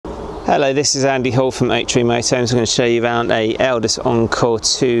Hello, this is Andy Hall from Oaktree Motorhomes. I'm going to show you around a Elddis Encore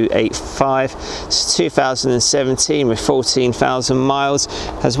 285. It's 2017 with 14,000 miles.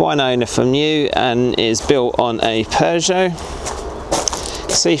 Has one owner from new and is built on a Peugeot.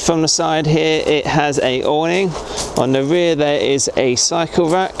 See from the side here it has a awning. On the rear there is a cycle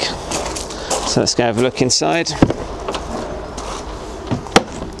rack. So let's go have a look inside.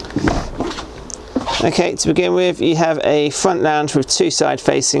 Okay, to begin with, you have a front lounge with two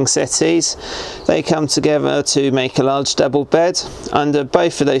side-facing settees. They come together to make a large double bed. Under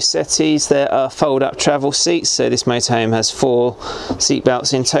both of those settees there are fold-up travel seats, so this motorhome has 4 seat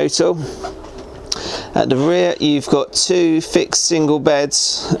belts in total. At the rear you've got 2 fixed single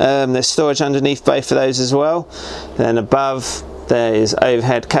beds. There's storage underneath both of those as well. Then above there is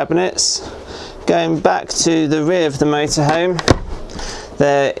overhead cabinets. Going back to the rear of the motorhome,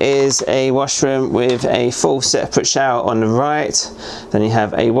 there is a washroom with a full separate shower on the right. Then you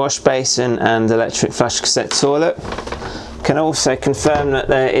have a wash basin and electric flush cassette toilet. Can also confirm that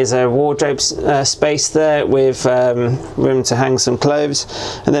there is a wardrobe space there with room to hang some clothes,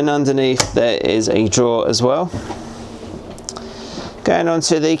 and then underneath there is a drawer as well. Going on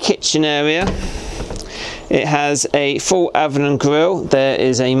to the kitchen area, it has a full oven and grill. There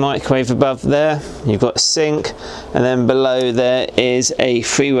is a microwave above there. You've got a sink, and then below there is a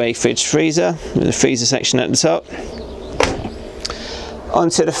 3-way fridge freezer with a freezer section at the top.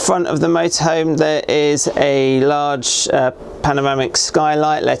 Onto the front of the motorhome there is a large panoramic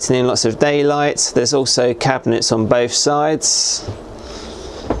skylight letting in lots of daylight. There's also cabinets on both sides.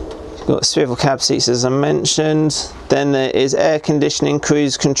 Got swivel cab seats as I mentioned. Then there is air conditioning,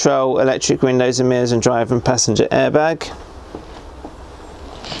 cruise control, electric windows and mirrors, and driver and passenger airbag.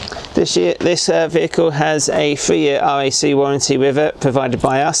 This vehicle has a 3-year RAC warranty with it, provided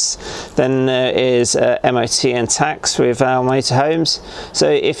by us. Then there is MOT and tax with our motorhomes. So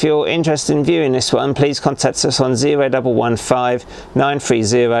if you're interested in viewing this one, please contact us on 0115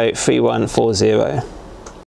 930 3140.